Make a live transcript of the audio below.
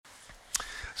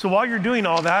So while you're doing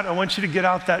all that, I want you to get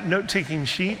out that note-taking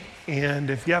sheet, and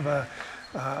if you have a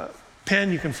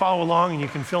pen, you can follow along and you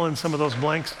can fill in some of those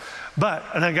blanks. But,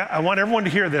 I want everyone to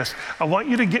hear this, I want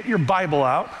you to get your Bible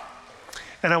out,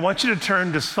 and I want you to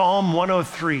turn to Psalm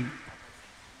 103.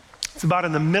 It's about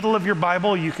in the middle of your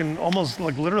Bible. You can almost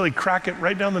like literally crack it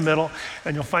right down the middle,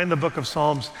 and you'll find the book of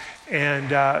Psalms.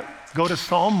 And go to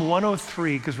Psalm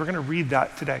 103, because we're going to read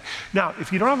that today. Now,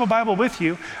 if you don't have a Bible with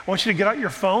you, I want you to get out your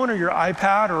phone or your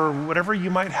iPad or whatever you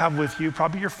might have with you,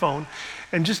 probably your phone,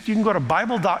 and you can go to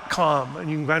Bible.com, and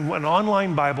you can find an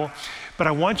online Bible. But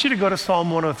I want you to go to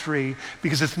Psalm 103,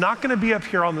 because it's not going to be up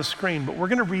here on the screen, but we're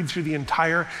going to read through the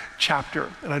entire chapter.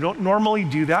 And I don't normally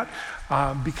do that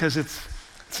because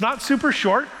it's not super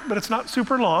short, but it's not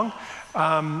super long.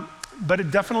 But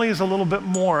it definitely is a little bit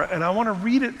more. And I want to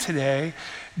read it today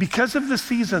because of the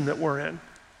season that we're in.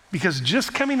 Because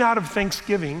just coming out of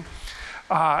Thanksgiving,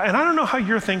 and I don't know how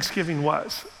your Thanksgiving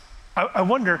was. I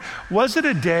wonder, was it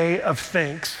a day of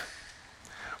thanks,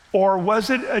 or was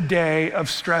it a day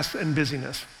of stress and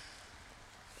busyness?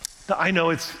 Now, I know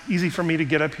it's easy for me to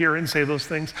get up here and say those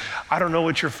things. I don't know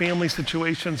what your family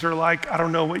situations are like. I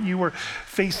don't know what you were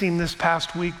facing this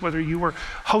past week, whether you were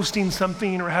hosting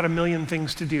something or had a million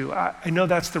things to do. I know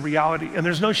that's the reality, and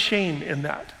there's no shame in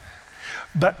that.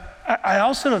 But I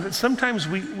also know that sometimes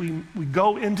we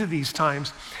go into these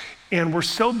times and we're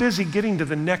so busy getting to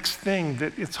the next thing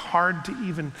that it's hard to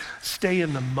even stay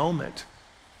in the moment.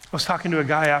 I was talking to a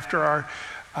guy after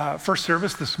our first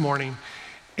service this morning,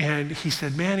 and he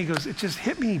said, man, he goes, it just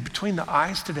hit me between the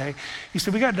eyes today. He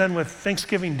said, we got done with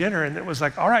Thanksgiving dinner, and it was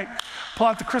like, all right, pull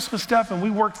out the Christmas stuff, and we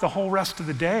worked the whole rest of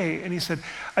the day. And he said,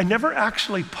 I never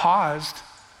actually paused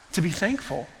to be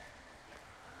thankful.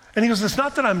 And he goes, it's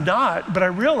not that I'm not, but I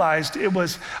realized it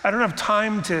was, I don't have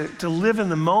time to live in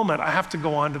the moment. I have to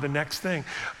go on to the next thing.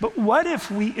 But what if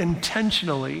we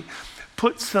intentionally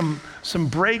put some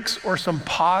breaks or some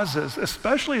pauses,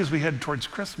 especially as we head towards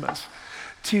Christmas,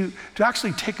 to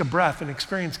actually take a breath and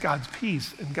experience God's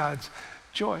peace and God's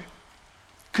joy?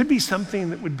 Could be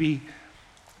something that would be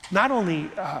not only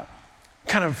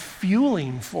kind of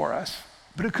fueling for us,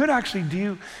 but it could actually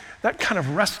do that kind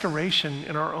of restoration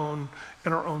in our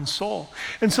own soul.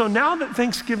 And so now that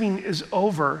Thanksgiving is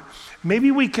over, maybe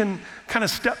we can kind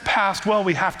of step past, well,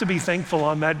 we have to be thankful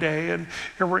on that day, and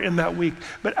here we're in that week,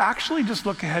 but actually just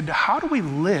look ahead to how do we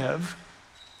live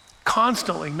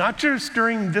constantly, not just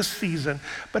during this season,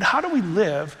 but how do we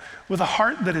live with a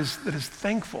heart that is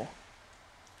thankful?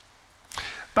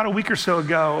 About a week or so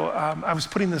ago, I was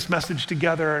putting this message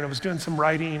together, and I was doing some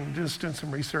writing, just doing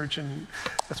some research, and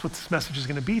that's what this message is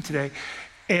going to be today.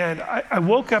 And I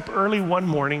woke up early one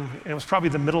morning, and it was probably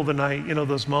the middle of the night, you know,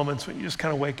 those moments when you just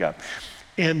kind of wake up.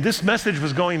 And this message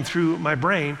was going through my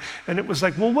brain, and it was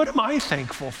like, well, what am I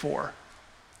thankful for?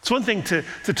 It's one thing to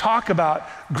talk about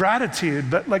gratitude,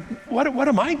 but like, what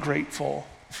am I grateful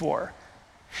for?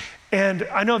 And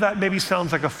I know that maybe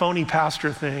sounds like a phony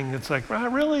pastor thing. It's like,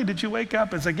 really? Did you wake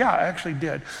up? It's like, yeah, I actually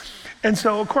did. And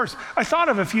so, of course, I thought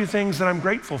of a few things that I'm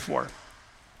grateful for.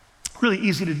 Really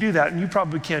easy to do that, and you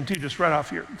probably can too, just right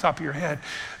off your top of your head.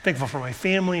 Thankful for my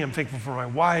family, I'm thankful for my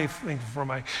wife, thankful for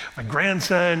my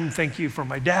grandson, thank you for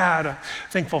my dad, I'm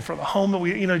thankful for the home that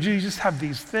you just have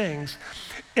these things.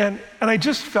 And I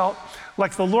just felt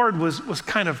like the Lord was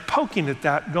kind of poking at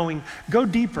that, going, go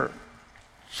deeper.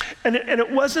 And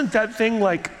it wasn't that thing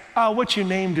like, what you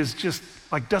named is just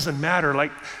like doesn't matter,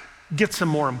 like get some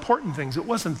more important things. It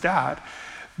wasn't that.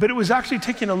 But it was actually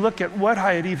taking a look at what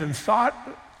I had even thought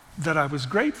that I was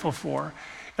grateful for,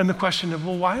 and the question of,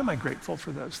 well, why am I grateful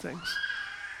for those things?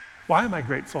 Why am I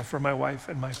grateful for my wife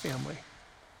and my family?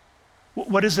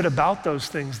 What is it about those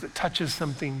things that touches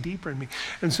something deeper in me?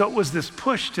 And so it was this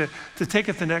push to take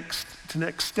it the next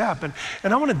step. And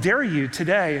I want to dare you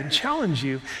today and challenge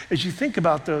you as you think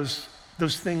about those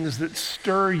things that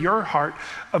stir your heart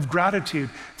of gratitude,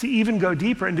 to even go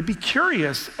deeper and to be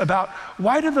curious about,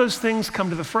 why do those things come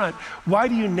to the front? Why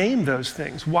do you name those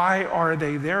things? Why are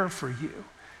they there for you?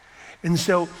 And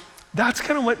so that's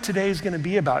kind of what today is going to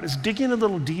be about, is digging a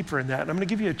little deeper in that. And I'm going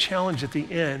to give you a challenge at the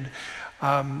end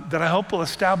that I hope will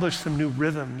establish some new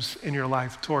rhythms in your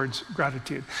life towards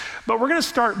gratitude. But we're going to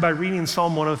start by reading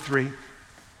Psalm 103.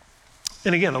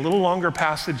 And again, a little longer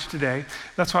passage today.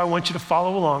 That's why I want you to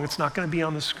follow along. It's not going to be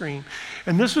on the screen.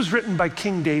 And this was written by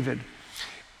King David.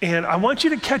 And I want you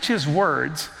to catch his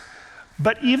words.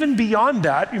 But even beyond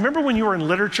that, you remember when you were in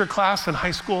literature class in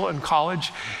high school and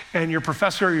college, and your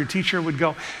professor or your teacher would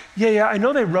go, yeah, I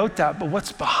know they wrote that, but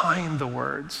what's behind the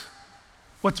words?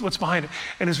 What's behind it?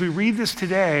 And as we read this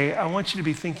today, I want you to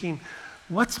be thinking,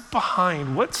 What's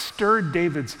behind? What stirred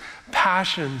David's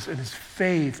passions and his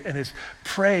faith and his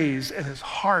praise and his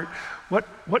heart?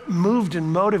 What moved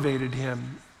and motivated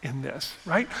him in this,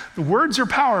 right? The words are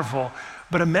powerful,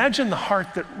 but imagine the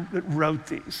heart that wrote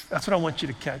these. That's what I want you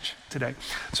to catch today.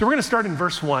 So we're going to start in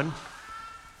verse 1.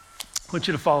 I want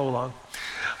you to follow along.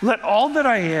 Let all that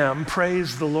I am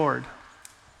praise the Lord.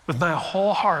 With my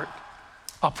whole heart,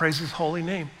 I'll praise his holy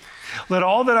name. Let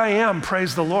all that I am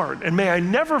praise the Lord, and may I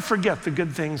never forget the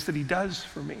good things that he does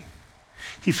for me.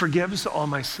 He forgives all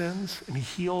my sins, and he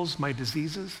heals my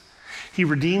diseases. He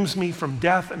redeems me from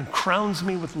death and crowns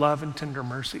me with love and tender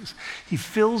mercies. He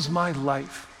fills my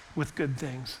life with good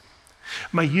things.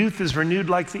 My youth is renewed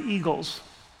like the eagles.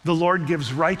 The Lord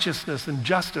gives righteousness and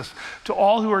justice to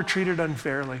all who are treated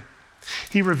unfairly.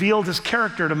 He revealed his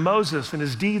character to Moses and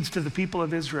his deeds to the people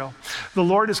of Israel. The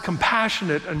Lord is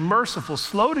compassionate and merciful,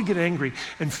 slow to get angry,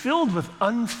 and filled with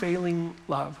unfailing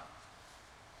love.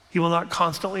 He will not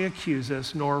constantly accuse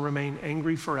us, nor remain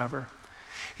angry forever.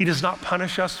 He does not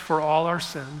punish us for all our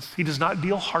sins. He does not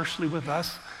deal harshly with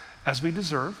us as we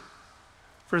deserve.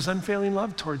 For his unfailing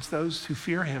love towards those who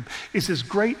fear him is as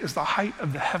great as the height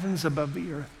of the heavens above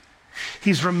the earth.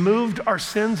 He's removed our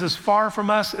sins as far from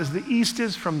us as the east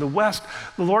is from the west.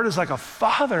 The Lord is like a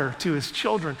father to his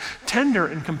children, tender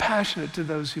and compassionate to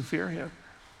those who fear him.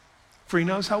 For he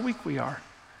knows how weak we are.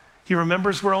 He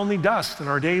remembers we're only dust, and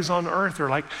our days on earth are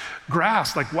like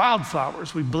grass, like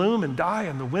wildflowers. We bloom and die,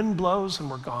 and the wind blows,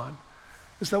 and we're gone,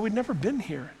 as though we'd never been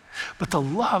here. But the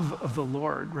love of the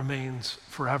Lord remains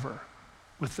forever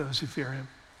with those who fear him.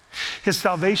 His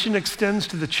salvation extends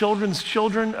to the children's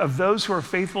children of those who are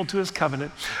faithful to his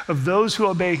covenant, of those who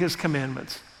obey his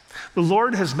commandments. The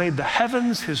Lord has made the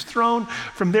heavens his throne.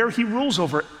 From there he rules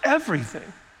over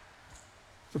everything.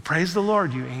 So praise the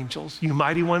Lord, you angels, you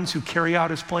mighty ones who carry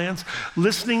out his plans,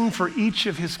 listening for each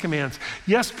of his commands.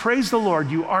 Yes, praise the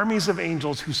Lord, you armies of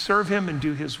angels who serve him and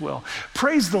do his will.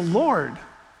 Praise the Lord,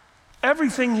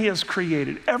 everything he has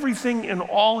created, everything in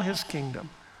all his kingdom.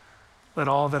 Let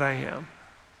all that I am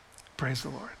praise the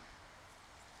Lord.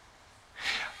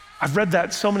 I've read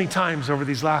that so many times over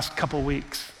these last couple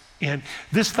weeks, and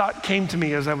this thought came to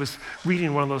me as I was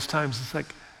reading one of those times. It's like,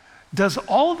 does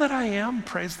all that I am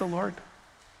praise the Lord?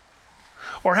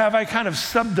 Or have I kind of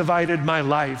subdivided my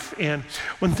life, and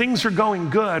when things are going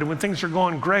good and when things are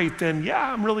going great, then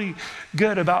yeah, I'm really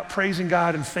good about praising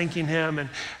God and thanking him and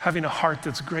having a heart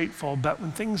that's grateful. But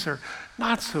when things are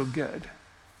not so good,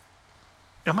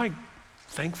 am I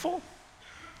thankful?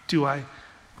 Do I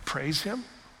praise him?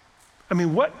 I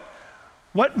mean,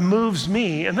 what moves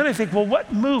me? And then I think, well,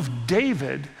 what moved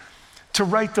David to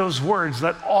write those words,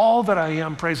 let all that I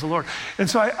am praise the Lord? And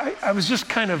so I was just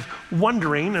kind of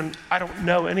wondering, and I don't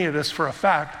know any of this for a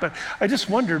fact, but I just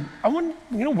wondered,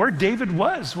 where David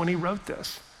was when he wrote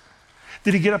this.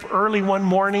 Did he get up early one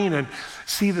morning and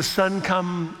see the sun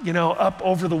come, up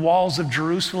over the walls of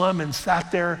Jerusalem and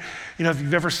sat there? If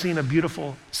you've ever seen a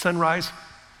beautiful sunrise,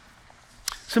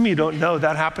 some of you don't know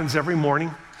that happens every morning.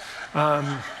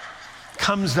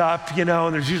 Comes up,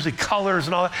 and there's usually colors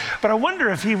and all that. But I wonder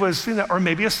if he was seeing that, or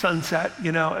maybe a sunset,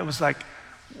 it was like,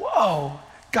 whoa,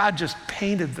 God just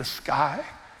painted the sky.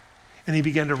 And he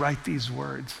began to write these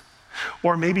words.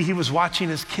 Or maybe he was watching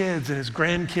his kids and his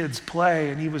grandkids play,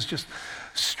 and he was just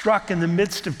struck in the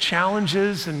midst of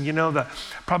challenges and,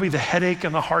 probably the headache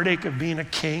and the heartache of being a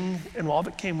king and all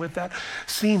that came with that.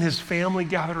 Seeing his family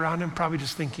gathered around him, probably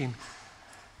just thinking,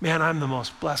 man, I'm the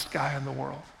most blessed guy in the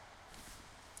world.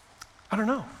 I don't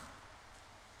know.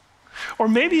 Or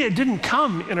maybe it didn't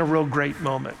come in a real great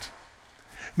moment.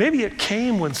 Maybe it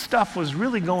came when stuff was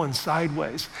really going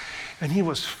sideways and he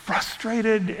was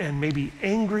frustrated and maybe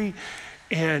angry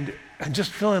and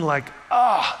just feeling like,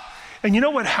 And you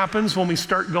know what happens when we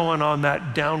start going on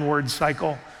that downward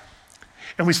cycle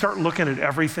and we start looking at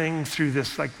everything through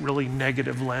this like really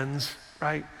negative lens,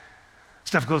 right?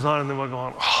 Stuff goes on and then we're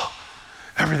going,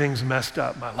 everything's messed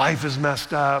up. My life is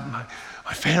messed up.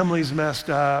 My family's messed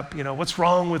up. What's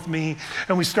wrong with me?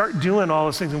 And we start doing all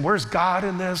those things. And where's God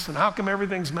in this? And how come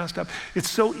everything's messed up? It's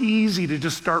so easy to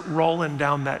just start rolling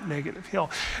down that negative hill.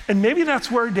 And maybe that's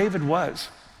where David was.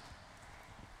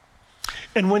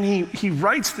 And when he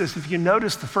writes this, if you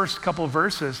notice the first couple of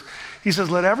verses, he says,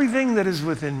 let everything that is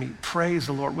within me praise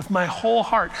the Lord with my whole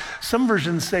heart. Some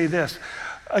versions say this,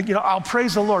 I'll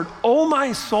praise the Lord. Oh,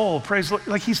 my soul, praise the Lord.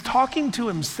 Like he's talking to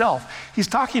himself. He's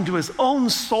talking to his own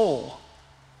soul.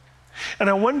 And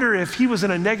I wonder if he was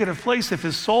in a negative place, if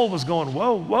his soul was going,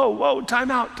 whoa, whoa, whoa,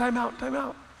 time out, time out, time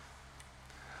out.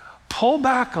 Pull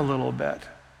back a little bit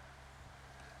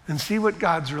and see what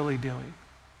God's really doing.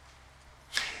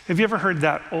 Have you ever heard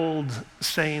that old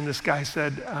saying? This guy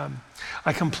said,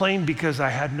 I complained because I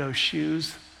had no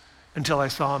shoes until I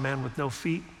saw a man with no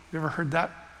feet. You ever heard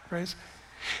that phrase?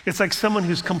 It's like someone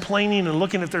who's complaining and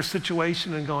looking at their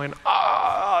situation and going,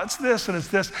 it's this and it's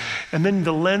this. And then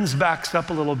the lens backs up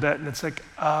a little bit and it's like,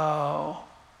 oh,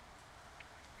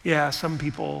 yeah, some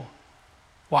people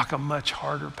walk a much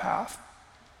harder path.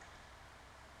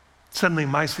 Suddenly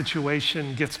my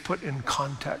situation gets put in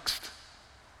context.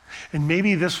 And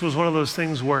maybe this was one of those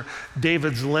things where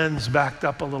David's lens backed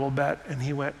up a little bit and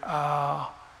he went,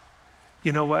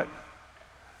 you know what?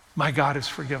 My God has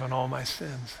forgiven all my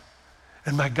sins.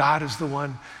 And my God is the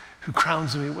one who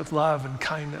crowns me with love and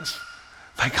kindness.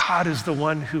 My God is the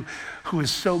one who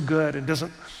is so good and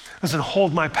doesn't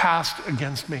hold my past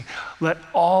against me. Let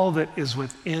all that is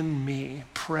within me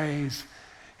praise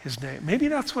his name. Maybe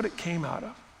that's what it came out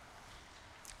of.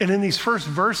 And in these first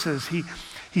verses, he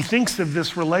thinks of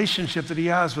this relationship that he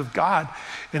has with God,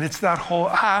 and it's that whole,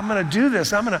 I'm gonna do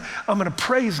this, I'm gonna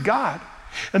praise God.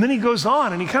 And then he goes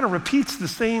on and he kind of repeats the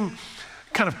same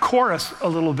kind of chorus a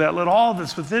little bit. Let all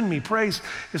that's within me praise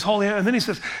his holy name. And then he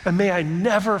says, and may I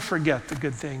never forget the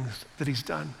good things that he's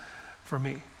done for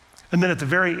me. And then at the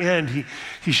very end,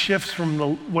 he shifts from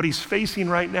what he's facing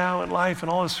right now in life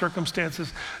and all his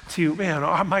circumstances to, man,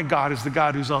 my God is the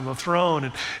God who's on the throne.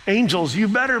 And angels, you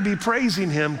better be praising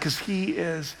him because he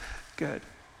is good.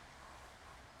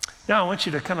 Now I want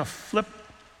you to kind of flip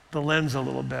the lens a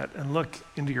little bit and look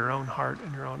into your own heart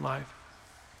and your own life.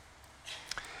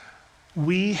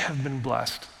 We have been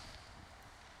blessed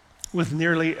with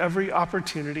nearly every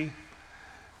opportunity,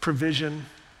 provision,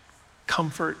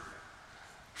 comfort,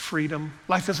 freedom.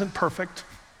 Life isn't perfect.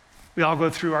 We all go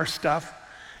through our stuff.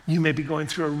 You may be going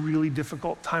through a really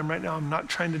difficult time right now. I'm not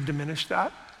trying to diminish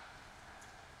that.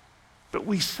 But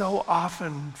we so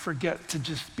often forget to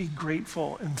just be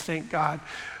grateful and thank God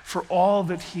for all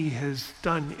that he has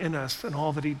done in us and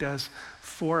all that he does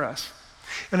for us.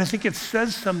 And I think it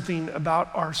says something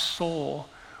about our soul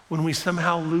when we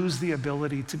somehow lose the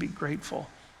ability to be grateful.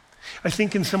 I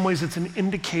think in some ways it's an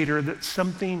indicator that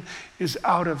something is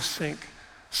out of sync.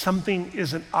 Something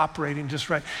isn't operating just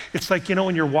right. It's like,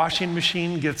 when your washing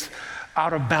machine gets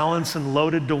out of balance and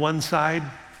loaded to one side.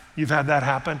 You've had that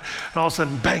happen. And all of a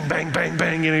sudden, bang, bang, bang,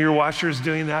 bang, your washer is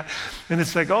doing that. And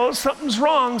it's like, oh, something's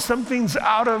wrong. Something's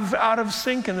out of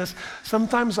sync in this.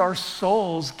 Sometimes our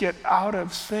souls get out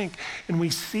of sync and we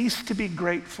cease to be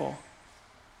grateful.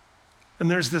 And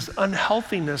there's this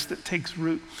unhealthiness that takes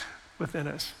root within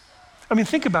us. I mean,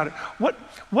 think about it. What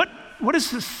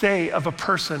does this say of a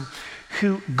person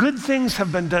who good things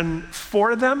have been done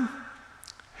for them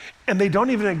and they don't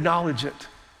even acknowledge it?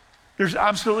 There's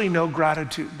absolutely no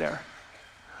gratitude there.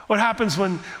 What happens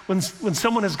when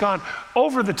someone has gone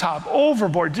over the top,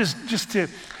 overboard, just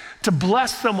to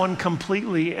bless someone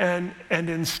completely and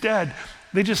instead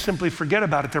they just simply forget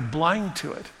about it. They're blind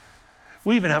to it.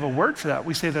 We even have a word for that.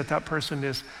 We say that person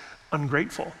is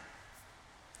ungrateful.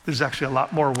 There's actually a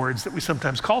lot more words that we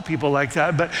sometimes call people like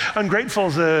that, but ungrateful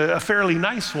is a fairly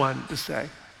nice one to say.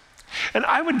 And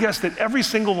I would guess that every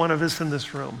single one of us in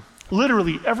this room,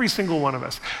 literally every single one of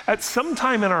us, at some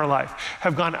time in our life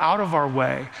have gone out of our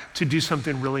way to do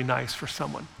something really nice for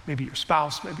someone. Maybe your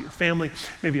spouse, maybe your family,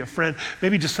 maybe a friend,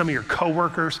 maybe just some of your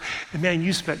coworkers. And man,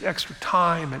 you spent extra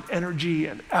time and energy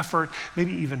and effort,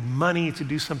 maybe even money to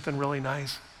do something really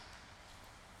nice.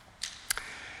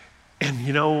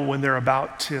 And when they're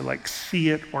about to see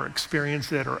it or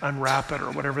experience it or unwrap it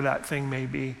or whatever that thing may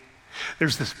be,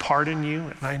 there's this part in you,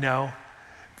 and I know,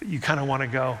 that you kind of want to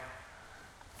go,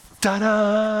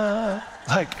 ta-da!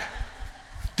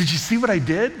 Did you see what I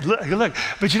did? Look.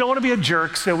 But you don't want to be a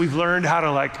jerk, so we've learned how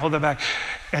to hold that back.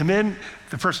 And then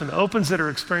the person opens it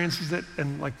or experiences it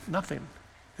and nothing.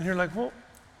 And you're like, well,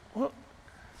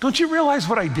 don't you realize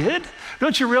what I did?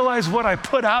 Don't you realize what I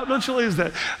put out? Don't you realize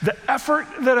the effort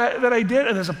that I did?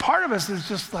 And there's a part of us that's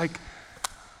just like,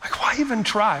 why even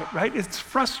try, right? It's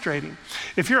frustrating.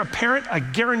 If you're a parent, I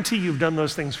guarantee you've done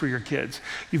those things for your kids.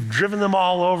 You've driven them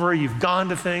all over, you've gone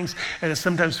to things, and it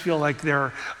sometimes feel like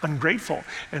they're ungrateful.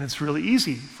 And it's really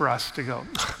easy for us to go,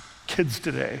 kids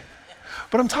today.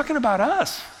 But I'm talking about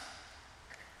us.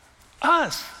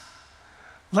 Us.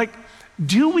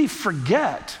 Do we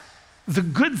forget the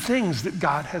good things that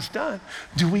God has done?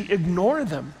 Do we ignore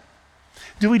them?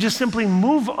 Do we just simply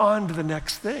move on to the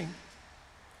next thing?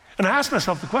 And I ask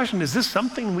myself the question, is this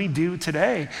something we do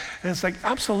today? And it's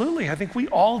absolutely. I think we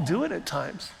all do it at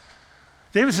times.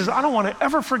 David says, I don't want to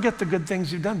ever forget the good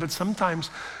things you've done, but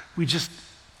sometimes we just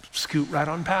scoot right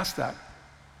on past that.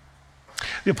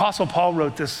 The Apostle Paul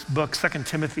wrote this book, 2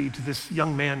 Timothy, to this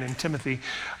young man named Timothy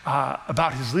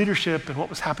about his leadership and what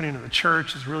was happening in the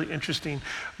church. It's a really interesting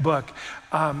book.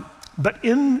 But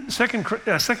in 2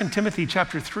 Timothy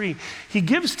chapter 3, he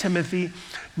gives Timothy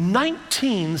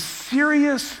 19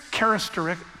 serious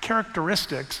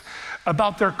characteristics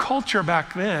about their culture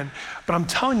back then. But I'm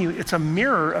telling you, it's a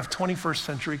mirror of 21st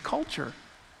century culture.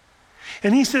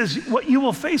 And he says, what you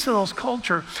will face in those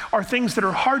culture are things that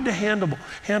are hard to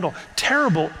handle,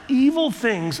 terrible, evil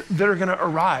things that are going to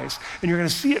arise. And you're going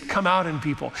to see it come out in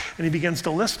people. And he begins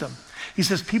to list them. He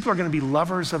says, people are going to be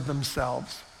lovers of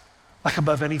themselves. Like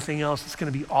above anything else, it's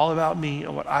going to be all about me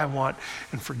and what I want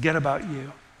and forget about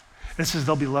you. And it says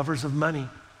they'll be lovers of money,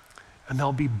 and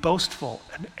they'll be boastful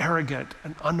and arrogant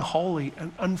and unholy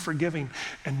and unforgiving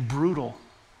and brutal.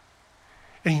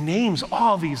 And he names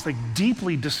all these like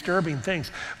deeply disturbing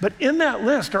things. But in that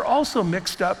list are also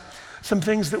mixed up some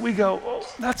things that we go, oh,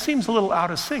 that seems a little out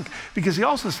of sync, because he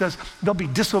also says they'll be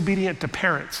disobedient to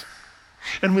parents.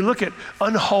 And we look at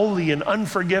unholy and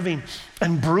unforgiving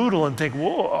and brutal and think,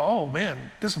 whoa, oh man,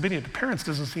 disobedient to parents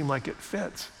doesn't seem like it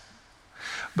fits.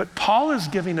 But Paul is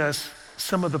giving us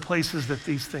some of the places that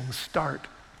these things start.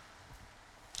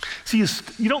 See,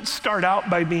 you don't start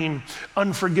out by being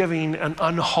unforgiving and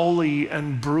unholy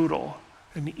and brutal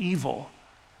and evil.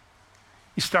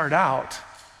 You start out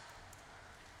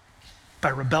by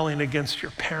rebelling against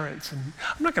your parents. And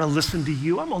I'm not going to listen to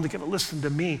you, I'm only going to listen to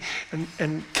me, and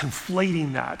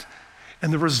conflating that.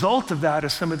 And the result of that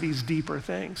is some of these deeper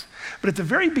things. But at the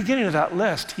very beginning of that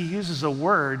list, he uses a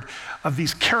word of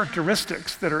these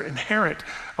characteristics that are inherent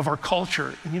of our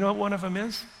culture. And you know what one of them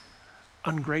is?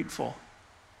 Ungrateful.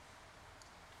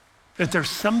 That there's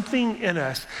something in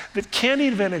us that can't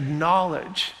even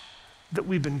acknowledge that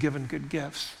we've been given good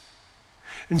gifts.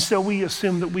 And so we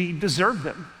assume that we deserve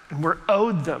them and we're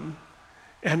owed them.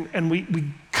 And we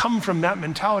come from that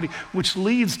mentality, which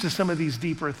leads to some of these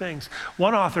deeper things.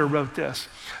 One author wrote this: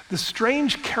 the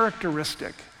strange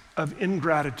characteristic of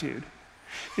ingratitude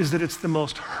is that it's the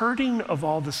most hurting of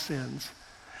all the sins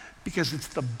because it's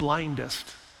the blindest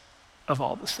of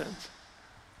all the sins.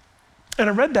 And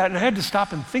I read that and I had to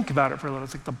stop and think about it for a little.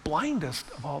 It's like the blindest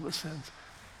of all the sins.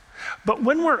 But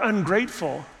when we're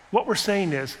ungrateful, what we're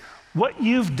saying is, what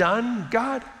you've done,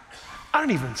 God, I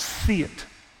don't even see it.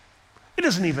 It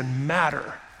doesn't even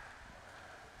matter.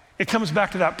 It comes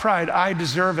back to that pride. I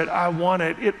deserve it. I want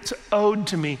it. It's owed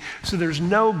to me. So there's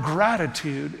no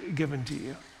gratitude given to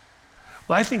you.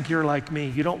 Well, I think you're like me.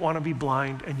 You don't want to be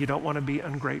blind and you don't want to be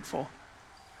ungrateful.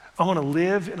 I want to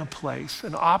live in a place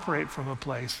and operate from a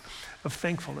place of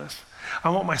thankfulness. I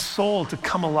want my soul to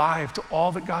come alive to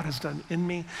all that God has done in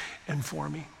me and for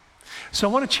me. So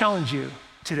I want to challenge you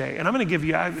today. And I'm going to give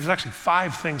you, there's actually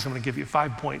 5 things I'm going to give you,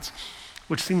 5 points,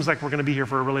 which seems like we're going to be here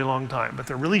for a really long time, but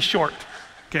they're really short,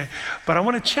 okay? But I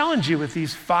want to challenge you with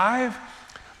these 5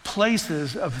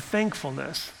 places of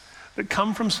thankfulness that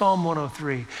come from Psalm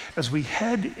 103 as we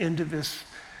head into this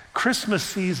Christmas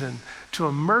season to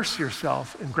immerse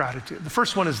yourself in gratitude. The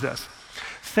first one is this: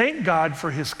 thank God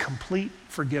for his complete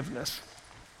forgiveness.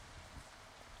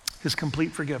 His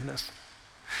complete forgiveness.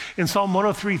 In Psalm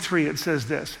 103:3, it says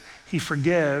this: he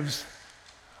forgives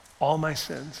all my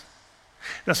sins.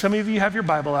 Now, some of you have your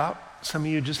Bible out. Some of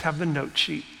you just have the note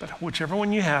sheet. But whichever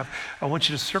one you have, I want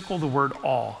you to circle the word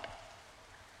all.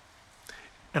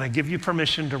 And I give you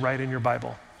permission to write in your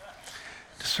Bible,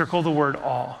 to circle the word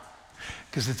all.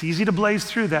 Because it's easy to blaze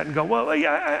through that and go, well,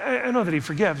 yeah, I know that he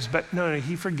forgives, but no,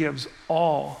 he forgives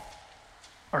all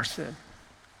our sin.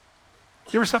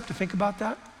 You ever stop to think about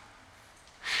that?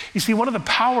 You see, one of the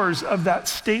powers of that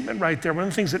statement right there, one of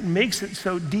the things that makes it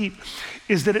so deep,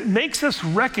 is that it makes us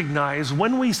recognize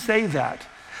when we say that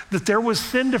there was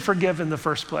sin to forgive in the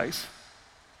first place.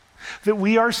 That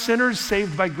we are sinners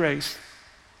saved by grace.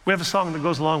 We have a song that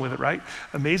goes along with it, right?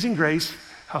 Amazing grace,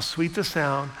 how sweet the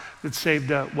sound that saved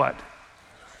a what?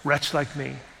 Wretch like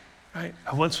me, right?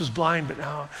 I once was blind, but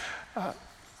now,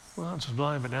 once was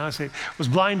blind, but now I see. Was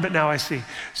blind, but now I see.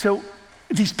 So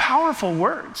these powerful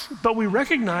words, but we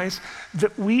recognize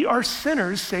that we are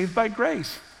sinners saved by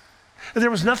grace. There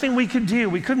was nothing we could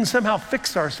do. We couldn't somehow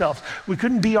fix ourselves. We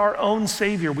couldn't be our own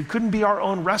savior. We couldn't be our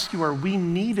own rescuer. We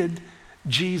needed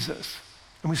Jesus,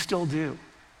 and we still do.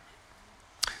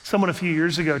 Someone a few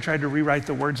years ago tried to rewrite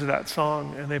the words of that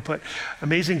song, and they put,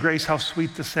 amazing grace, how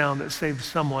sweet the sound that saved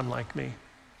someone like me.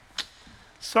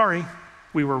 Sorry,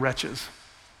 we were wretches.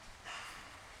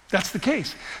 That's the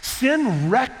case. Sin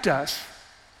wrecked us,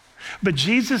 but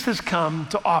Jesus has come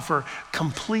to offer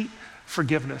complete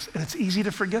forgiveness, and it's easy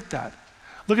to forget that.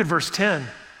 Look at verse 10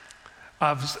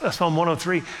 of Psalm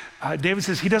 103, David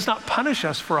says, he does not punish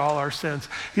us for all our sins.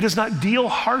 He does not deal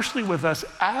harshly with us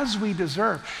as we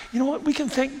deserve. You know what? We can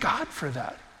thank God for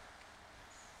that.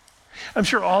 I'm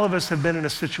sure all of us have been in a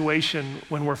situation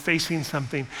when we're facing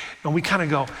something and we kind of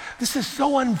go, this is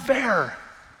so unfair.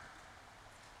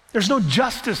 There's no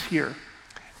justice here.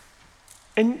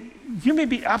 And you may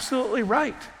be absolutely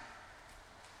right.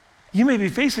 You may be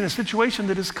facing a situation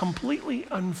that is completely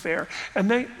unfair.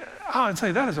 And I'll tell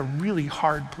you, that is a really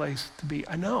hard place to be.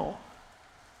 I know.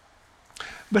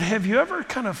 But have you ever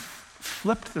kind of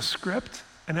flipped the script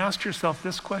and asked yourself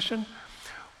this question?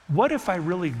 What if I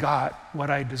really got what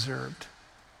I deserved?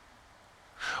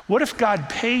 What if God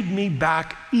paid me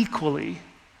back equally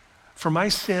for my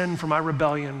sin, for my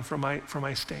rebellion, for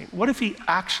my stain? What if he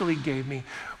actually gave me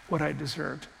what I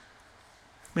deserved?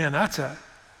 Man, that's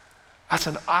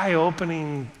an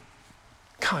eye-opening,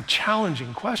 kind of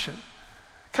challenging question.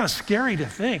 Kind of scary to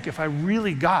think if I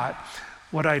really got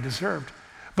what I deserved.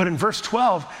 But in verse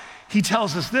 12, he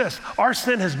tells us this: our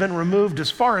sin has been removed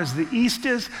as far as the east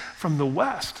is from the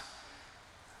west.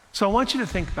 So I want you to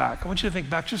think back. I want you to think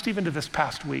back just even to this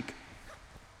past week,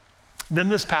 then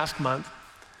this past month.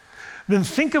 Then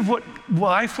think of what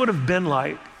life would have been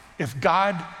like if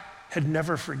God had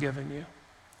never forgiven you,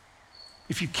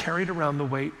 if you carried around the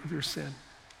weight of your sin.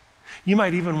 You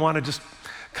might even want to just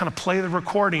kind of play the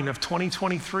recording of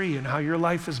 2023 and how your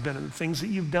life has been and the things that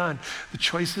you've done, the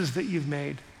choices that you've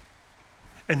made,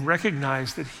 and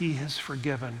recognize that he has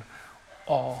forgiven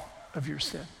all of your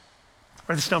sin.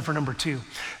 Write this down for number 2.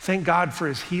 Thank God for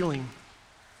his healing.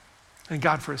 Thank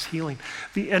God for his healing.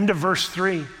 The end of verse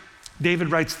 3,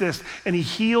 David writes this, and he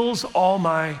heals all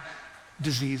my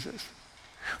diseases.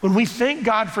 When we thank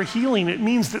God for healing, it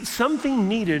means that something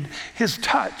needed his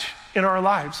touch in our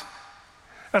lives.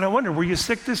 And I wonder, were you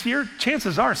sick this year?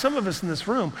 Chances are some of us in this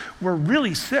room were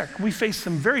really sick. We faced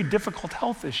some very difficult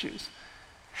health issues.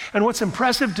 And what's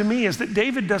impressive to me is that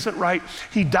David doesn't write,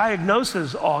 he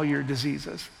diagnoses all your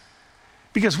diseases.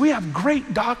 Because we have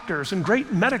great doctors and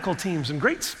great medical teams and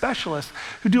great specialists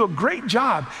who do a great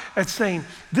job at saying,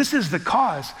 this is the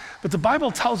cause. But the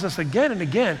Bible tells us again and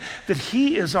again that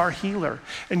he is our healer.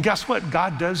 And guess what?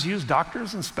 God does use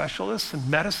doctors and specialists and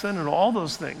medicine and all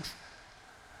those things.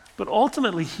 But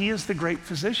ultimately, he is the great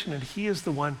physician and he is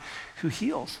the one who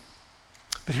heals.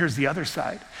 But here's the other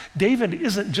side. David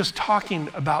isn't just talking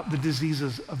about the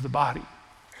diseases of the body.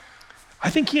 I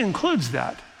think he includes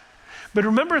that. But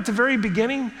remember at the very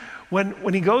beginning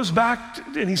when he goes back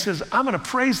and he says, I'm going to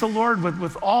praise the Lord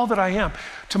with all that I am,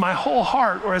 to my whole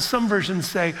heart, or as some versions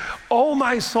say, oh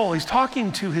my soul. He's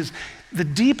talking to the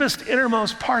deepest,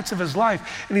 innermost parts of his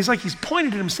life. And he's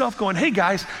pointing at himself going, hey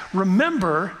guys,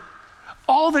 remember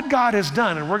all that God has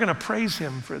done, and we're going to praise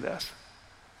him for this.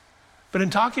 But in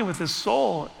talking with his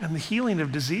soul and the healing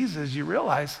of diseases, you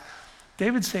realize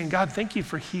David's saying, God, thank you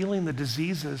for healing the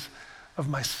diseases of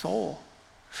my soul.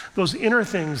 Those inner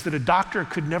things that a doctor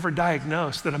could never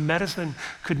diagnose, that a medicine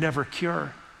could never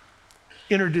cure.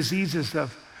 Inner diseases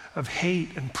of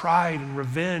hate and pride and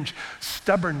revenge,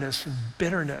 stubbornness and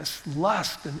bitterness,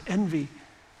 lust and envy.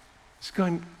 He's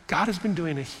going, God has been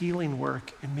doing a healing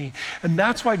work in me. And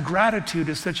that's why gratitude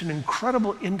is such an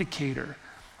incredible indicator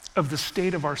of the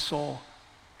state of our soul.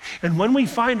 And when we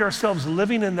find ourselves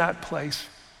living in that place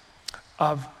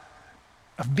of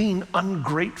being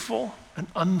ungrateful and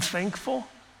unthankful,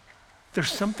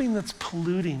 there's something that's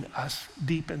polluting us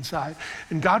deep inside.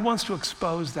 And God wants to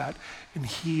expose that and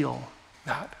heal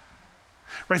that.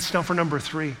 Write this down for number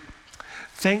 3.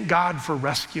 Thank God for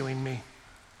rescuing me.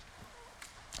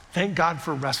 Thank God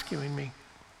for rescuing me.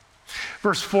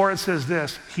 Verse 4, it says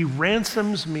this, he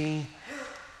ransoms me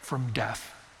from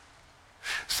death.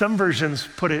 Some versions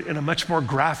put it in a much more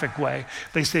graphic way.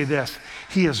 They say this,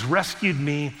 he has rescued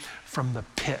me from the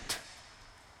pit.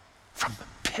 From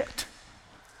the pit.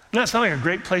 Doesn't that sound like a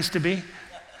great place to be?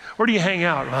 Where do you hang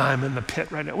out? Well, I'm in the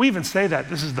pit right now. We even say that,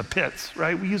 this is the pits,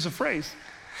 right? We use a phrase.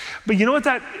 But you know what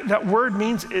that word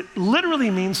means? It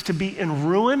literally means to be in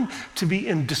ruin, to be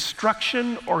in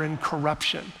destruction or in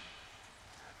corruption.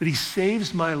 That he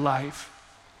saves my life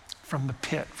from the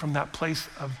pit, from that place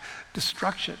of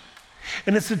destruction.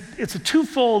 And it's a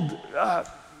twofold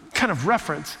kind of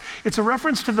reference. It's a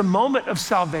reference to the moment of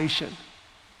salvation.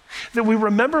 That we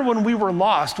remember when we were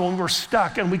lost, when we were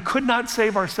stuck, and we could not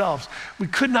save ourselves. We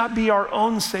could not be our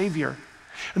own savior.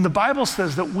 And the Bible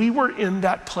says that we were in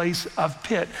that place of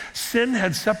pit. Sin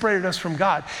had separated us from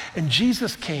God. And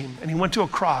Jesus came and he went to a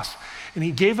cross and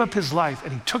he gave up his life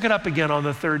and he took it up again on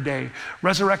the third day,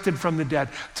 resurrected from the dead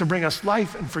to bring us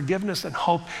life and forgiveness and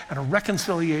hope and a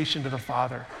reconciliation to the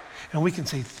Father. And we can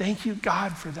say, thank you,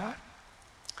 God, for that.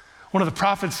 One of the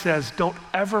prophets says, don't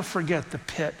ever forget the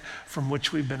pit from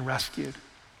which we've been rescued.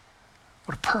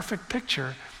 What a perfect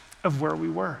picture of where we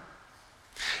were.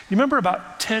 You remember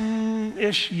about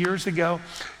 10-ish years ago,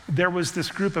 there was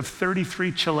this group of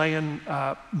 33 Chilean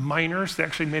miners. They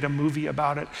actually made a movie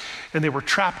about it, and they were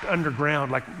trapped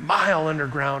underground, like a mile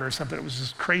underground or something. It was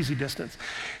this crazy distance.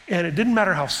 And it didn't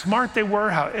matter how smart they were,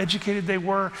 how educated they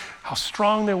were, how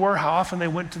strong they were, how often they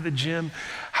went to the gym,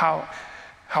 how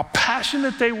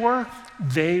passionate they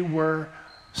were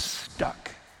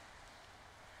stuck.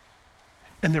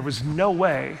 And there was no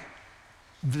way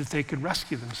that they could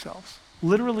rescue themselves.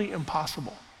 Literally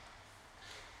impossible.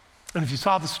 And if you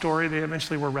saw the story, they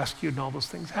eventually were rescued and all those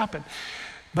things happened.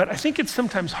 But I think it's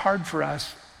sometimes hard for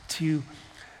us to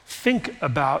think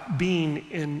about being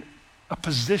in a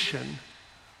position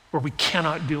where we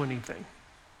cannot do anything.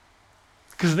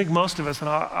 Because I think most of us, and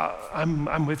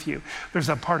I'm with you, there's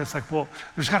that part, it's like, well,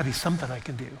 there's gotta be something I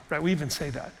can do, right? We even say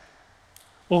that.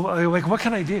 Well, like, what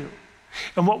can I do?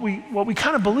 And what we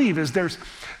kind of believe is there's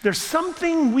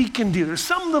something we can do. There's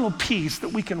some little piece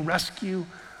that we can rescue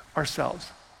ourselves.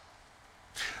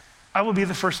 I will be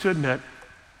the first to admit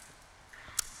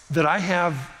that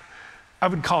I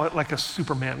would call it like a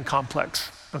Superman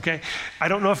complex, okay? I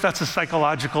don't know if that's a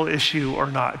psychological issue or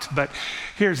not, but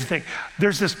here's the thing.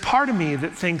 There's this part of me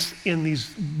that thinks in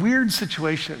these weird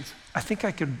situations, I think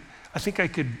I could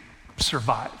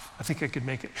survive. I think I could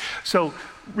make it. So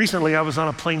recently I was on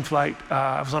a plane flight.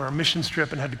 I was on our mission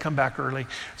trip and had to come back early.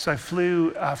 So I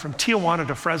flew from Tijuana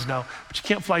to Fresno, but you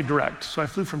can't fly direct. So I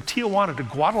flew from Tijuana to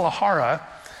Guadalajara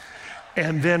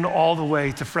and then all the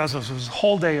way to Fresno. So it was a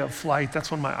whole day of flight.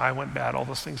 That's when my eye went bad. All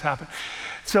those things happened.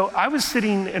 So I was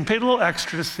sitting and paid a little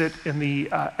extra to sit in the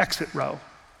exit row,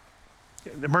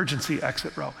 the emergency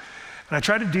exit row. And I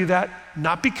try to do that,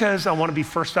 not because I want to be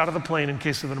first out of the plane in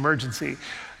case of an emergency.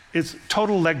 It's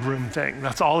total legroom thing.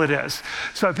 That's all it is.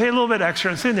 So I pay a little bit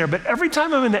extra and sit in there. But every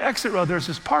time I'm in the exit row, there's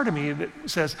this part of me that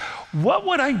says, what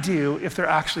would I do if there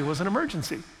actually was an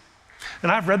emergency?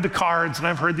 And I've read the cards and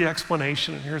I've heard the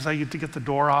explanation, and here's how you get the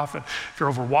door off, and if you're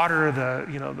over water,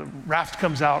 the raft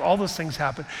comes out, all those things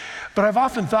happen. But I've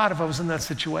often thought, if I was in that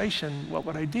situation, what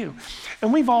would I do?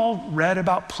 And we've all read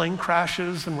about plane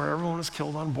crashes and where everyone was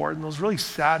killed on board and those really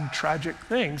sad, tragic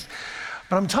things.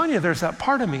 But I'm telling you, there's that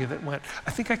part of me that went,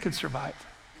 I think I could survive.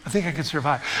 I think I could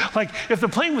survive. Like if the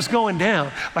plane was going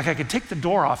down, like I could take the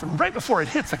door off and right before it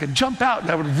hits, I could jump out and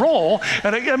I would roll.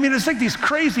 And I mean, it's like these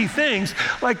crazy things,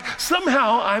 like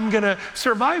somehow I'm gonna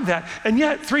survive that. And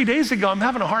yet 3 days ago, I'm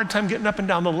having a hard time getting up and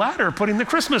down the ladder, putting the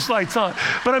Christmas lights on.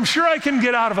 But I'm sure I can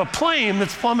get out of a plane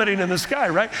that's plummeting in the sky,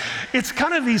 right? It's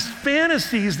kind of these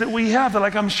fantasies that we have that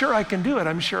like, I'm sure I can do it.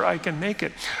 I'm sure I can make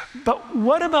it. But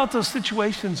what about those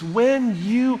situations when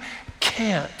you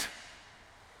can't?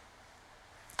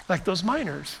 Like those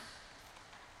miners.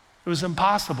 It was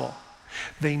impossible.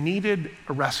 They needed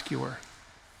a rescuer.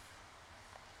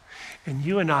 And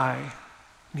you and I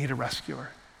need a rescuer.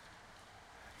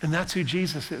 And that's who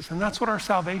Jesus is. And that's what our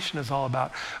salvation is all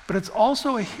about. But it's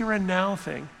also a here and now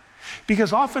thing.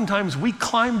 Because oftentimes we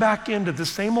climb back into the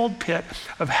same old pit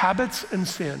of habits and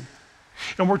sin.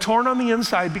 And we're torn on the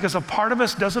inside because a part of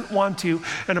us doesn't want to,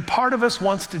 and a part of us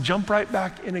wants to jump right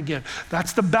back in again.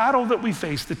 That's the battle that we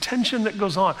face, the tension that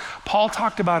goes on. Paul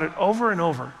talked about it over and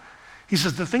over. He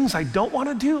says, the things I don't want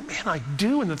to do, man, I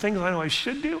do, and the things I know I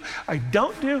should do, I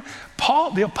don't do.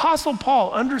 The Apostle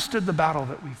Paul understood the battle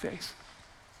that we face.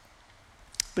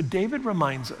 But David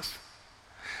reminds us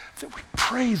that we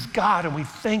praise God and we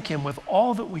thank him with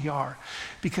all that we are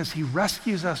because he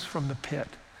rescues us from the pit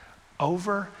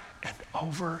over and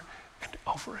over and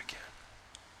over again.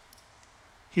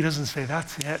 He doesn't say,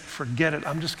 that's it, forget it.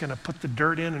 I'm just gonna put the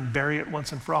dirt in and bury it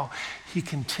once and for all. He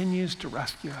continues to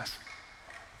rescue us.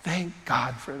 Thank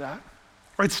God for that.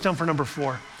 Write this down for number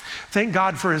 4. Thank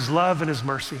God for his love and his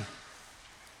mercy.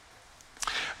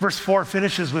 Verse 4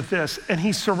 finishes with this, and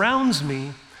he surrounds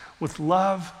me with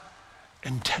love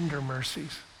and tender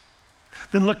mercies.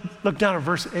 Then look down at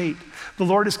verse 8. The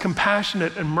Lord is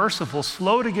compassionate and merciful,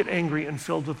 slow to get angry and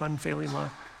filled with unfailing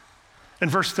love.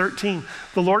 And verse 13,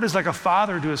 the Lord is like a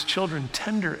father to his children,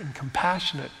 tender and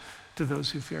compassionate to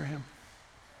those who fear him.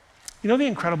 You know the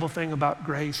incredible thing about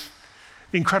grace,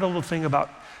 the incredible thing about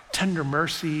tender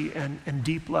mercy and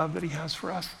deep love that he has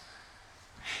for us,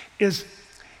 is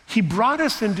he brought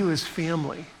us into his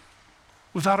family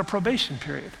without a probation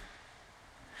period.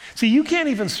 See, you can't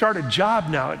even start a job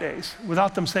nowadays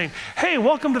without them saying, hey,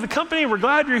 welcome to the company, we're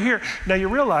glad you're here. Now you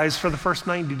realize for the first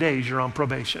 90 days you're on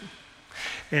probation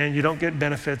and you don't get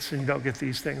benefits and you don't get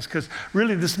these things because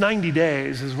really this 90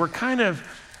 days is we're kind of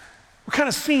we're kind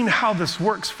of seeing how this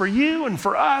works for you and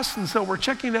for us, and so we're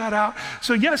checking that out.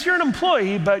 So yes, you're an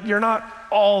employee, but you're not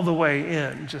all the way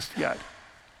in just yet.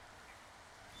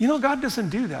 You know, God doesn't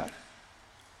do that.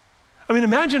 I mean,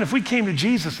 imagine if we came to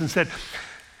Jesus and said,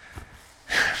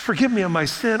 forgive me of my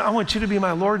sin. I want you to be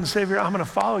my Lord and Savior. I'm going to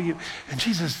follow you. And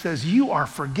Jesus says, you are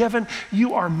forgiven.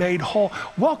 You are made whole.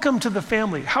 Welcome to the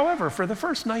family. However, for the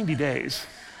first 90 days,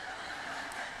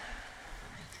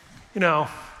 you know,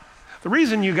 the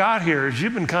reason you got here is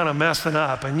you've been kind of messing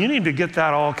up, and you need to get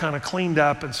that all kind of cleaned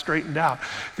up and straightened out,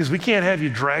 because we can't have you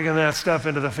dragging that stuff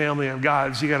into the family of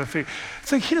God. So you got to figure.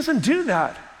 It's like he doesn't do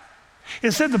that.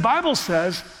 Instead, the Bible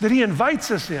says that he invites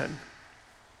us in.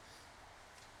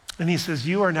 And he says,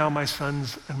 you are now my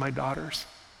sons and my daughters.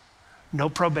 No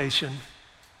probation.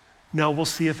 No, we'll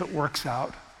see if it works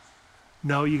out.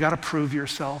 No, you got to prove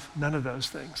yourself. None of those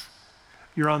things.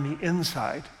 You're on the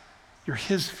inside. You're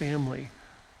his family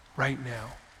right now.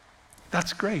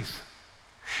 That's grace.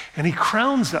 And he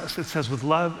crowns us, it says, with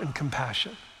love and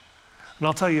compassion. And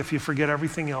I'll tell you, if you forget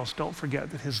everything else, don't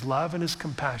forget that his love and his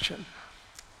compassion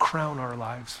crown our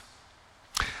lives.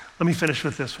 Let me finish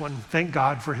with this one. Thank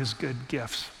God for his good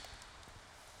gifts.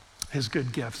 His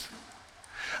good gifts.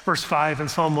 Verse 5 in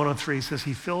Psalm 103 says,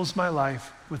 he fills my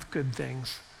life with good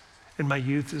things, and my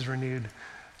youth is renewed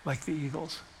like the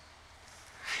eagles.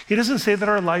 He doesn't say that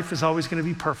our life is always going to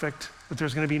be perfect, that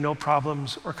there's going to be no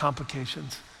problems or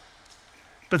complications,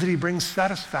 but that he brings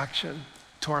satisfaction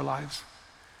to our lives.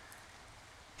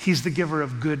 He's the giver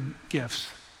of good gifts.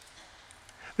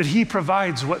 That he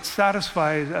provides what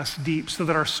satisfies us deep, so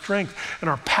that our strength and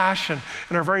our passion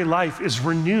and our very life is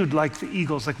renewed like the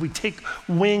eagles, like we take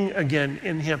wing again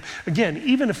in him. Again,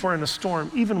 even if we're in a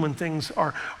storm, even when things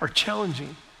are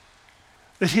challenging,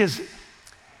 that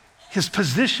his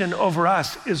position over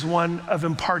us is one of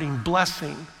imparting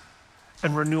blessing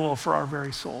and renewal for our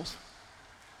very souls.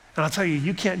 And I'll tell you,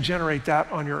 you can't generate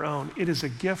that on your own. It is a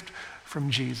gift from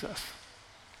Jesus.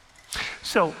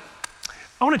 So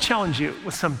I want to challenge you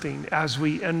with something as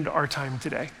we end our time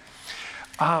today.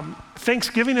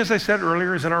 Thanksgiving, as I said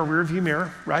earlier, is in our rearview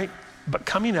mirror, right? But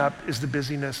coming up is the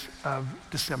busyness of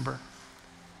December.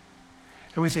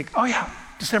 And we think, oh yeah,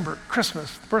 December,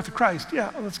 Christmas, the birth of Christ.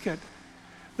 Yeah, oh, that's good.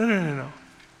 No.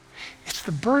 It's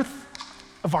the birth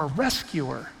of our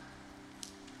rescuer,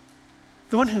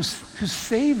 the one who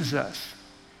saves us.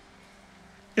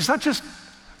 It's not just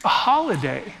a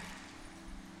holiday.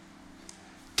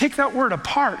 Take that word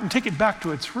apart and take it back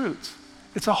to its roots.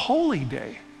 It's a holy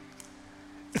day.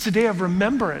 It's a day of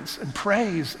remembrance and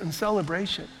praise and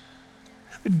celebration.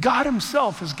 That God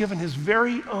himself has given his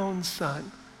very own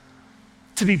son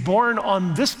to be born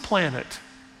on this planet.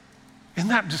 Isn't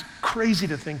that just crazy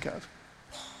to think of?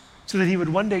 So that he would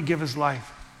one day give his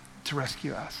life to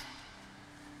rescue us.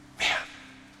 Man.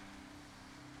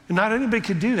 And not anybody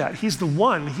could do that. He's the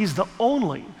one, he's the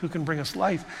only who can bring us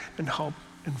life and hope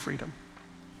and freedom.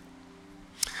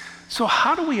 So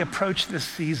how do we approach this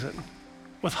season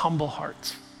with humble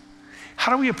hearts?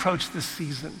 How do we approach this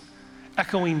season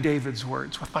echoing David's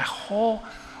words with my whole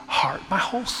heart, my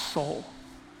whole soul?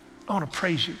 I want to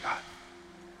praise you, God.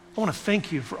 I want to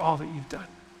thank you for all that you've done.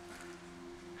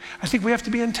 I think we have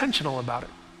to be intentional about it.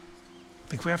 I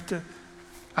think we have to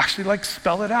actually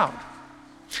spell it out.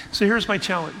 So here's my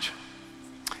challenge.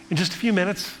 In just a few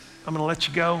minutes, I'm going to let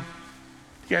you go.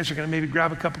 You guys are going to maybe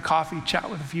grab a cup of coffee, chat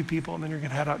with a few people, and then you're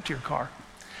going to head out to your car.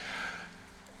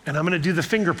 And I'm going to do the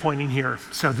finger pointing here.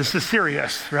 So this is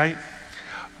serious, right?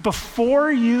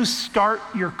 Before you start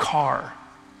your car,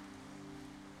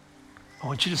 I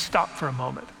want you to stop for a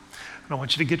moment. And I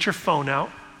want you to get your phone out.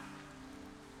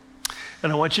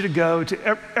 And I want you to go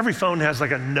to, every phone has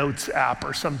like a notes app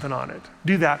or something on it.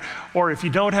 Do that. Or if you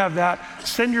don't have that,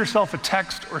 send yourself a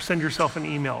text or send yourself an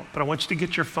email. But I want you to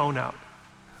get your phone out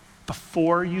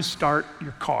before you start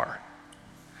your car.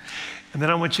 And then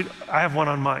I have one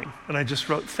on mine, and I just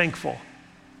wrote thankful.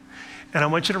 And I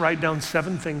want you to write down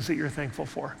 7 things that you're thankful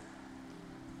for.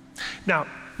 Now,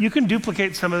 you can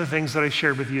duplicate some of the things that I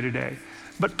shared with you today,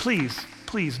 but please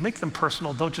make them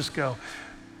personal. Don't just go,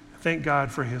 thank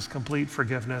God for his complete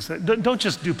forgiveness. Don't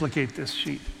just duplicate this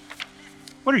sheet.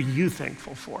 What are you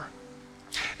thankful for?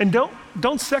 And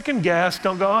don't second guess.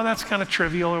 Don't go, oh, that's kind of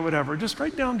trivial or whatever. Just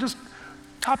write down, just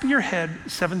top of your head,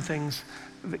 7 things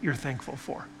that you're thankful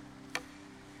for.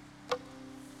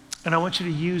 And I want you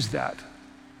to use that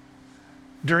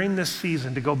during this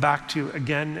season to go back to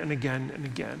again and again and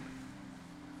again.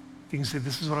 You can say,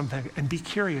 this is what I'm thankful, and be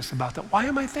curious about that. Why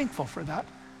am I thankful for that?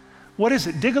 What is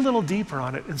it? Dig a little deeper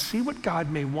on it and see what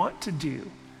God may want to do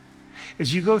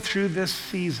as you go through this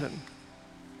season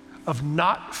of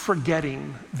not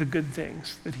forgetting the good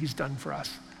things that he's done for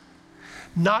us,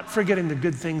 not forgetting the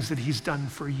good things that he's done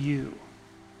for you.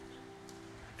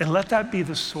 And let that be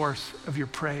the source of your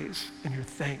praise and your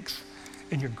thanks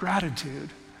and your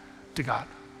gratitude to God.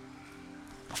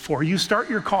 Before you start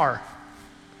your car,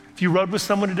 if you rode with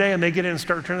someone today and they get in and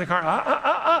start turning the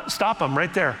car, stop them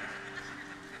right there.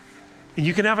 And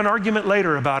you can have an argument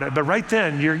later about it, but right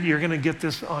then you're going to get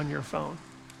this on your phone.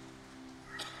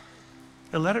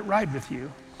 And let it ride with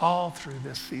you all through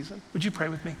this season. Would you pray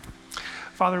with me?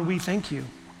 Father, we thank you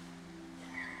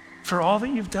for all that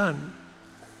you've done,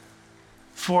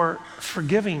 for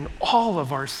forgiving all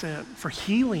of our sin, for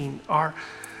healing our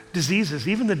diseases,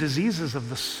 even the diseases of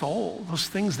the soul, those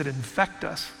things that infect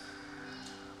us.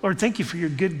 Lord, thank you for your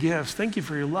good gifts. Thank you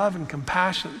for your love and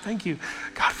compassion. Thank you,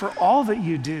 God, for all that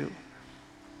you do.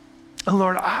 And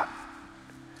Lord, I'm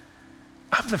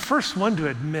the first one to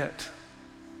admit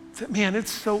that, man, it's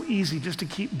so easy just to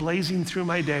keep blazing through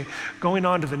my day, going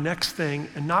on to the next thing,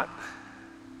 and not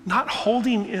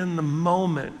holding in the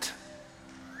moment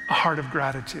a heart of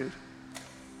gratitude.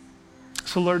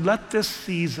 So Lord, let this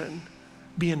season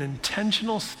be an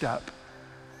intentional step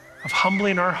of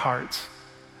humbling our hearts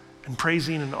and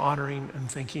praising and honoring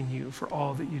and thanking you for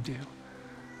all that you do.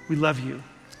 We love you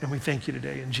and we thank you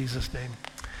today in Jesus' name.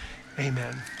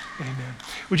 Amen. Amen.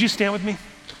 Would you stand with me?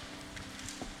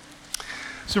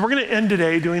 So we're going to end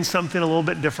today doing something a little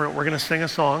bit different. We're going to sing a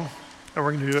song and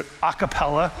we're going to do it a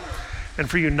cappella. And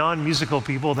for you non-musical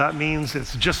people, that means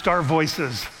it's just our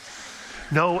voices,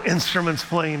 no instruments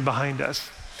playing behind us.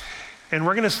 And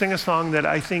we're going to sing a song that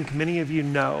I think many of you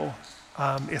know.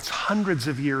 It's hundreds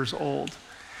of years old.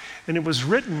 And it was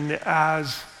written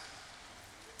as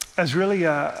really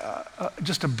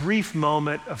just a brief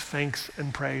moment of thanks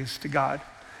and praise to God.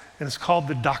 And it's called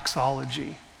the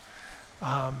Doxology.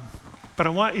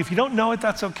 But if you don't know it,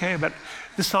 that's okay. But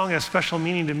this song has special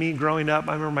meaning to me growing up.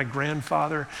 I remember my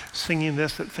grandfather singing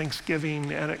this at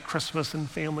Thanksgiving and at Christmas and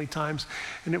family times.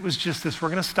 And it was just this, we're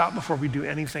going to stop before we do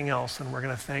anything else and we're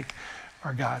going to thank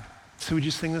our God. So would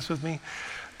you sing this with me?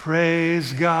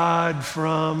 Praise God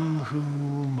from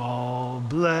whom all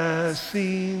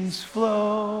blessings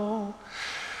flow.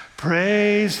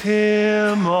 Praise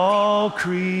him, all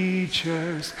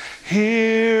creatures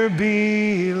here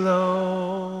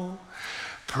below.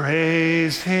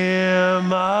 Praise him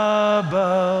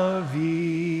above,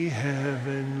 ye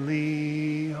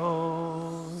heavenly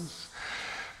hosts.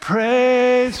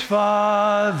 Praise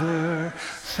Father,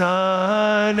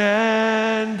 Son,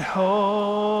 and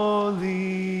Holy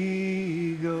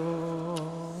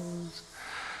Ghost.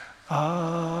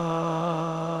 Amen.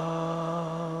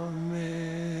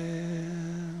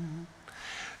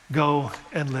 Go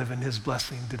and live in his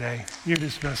blessing today. You're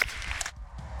dismissed.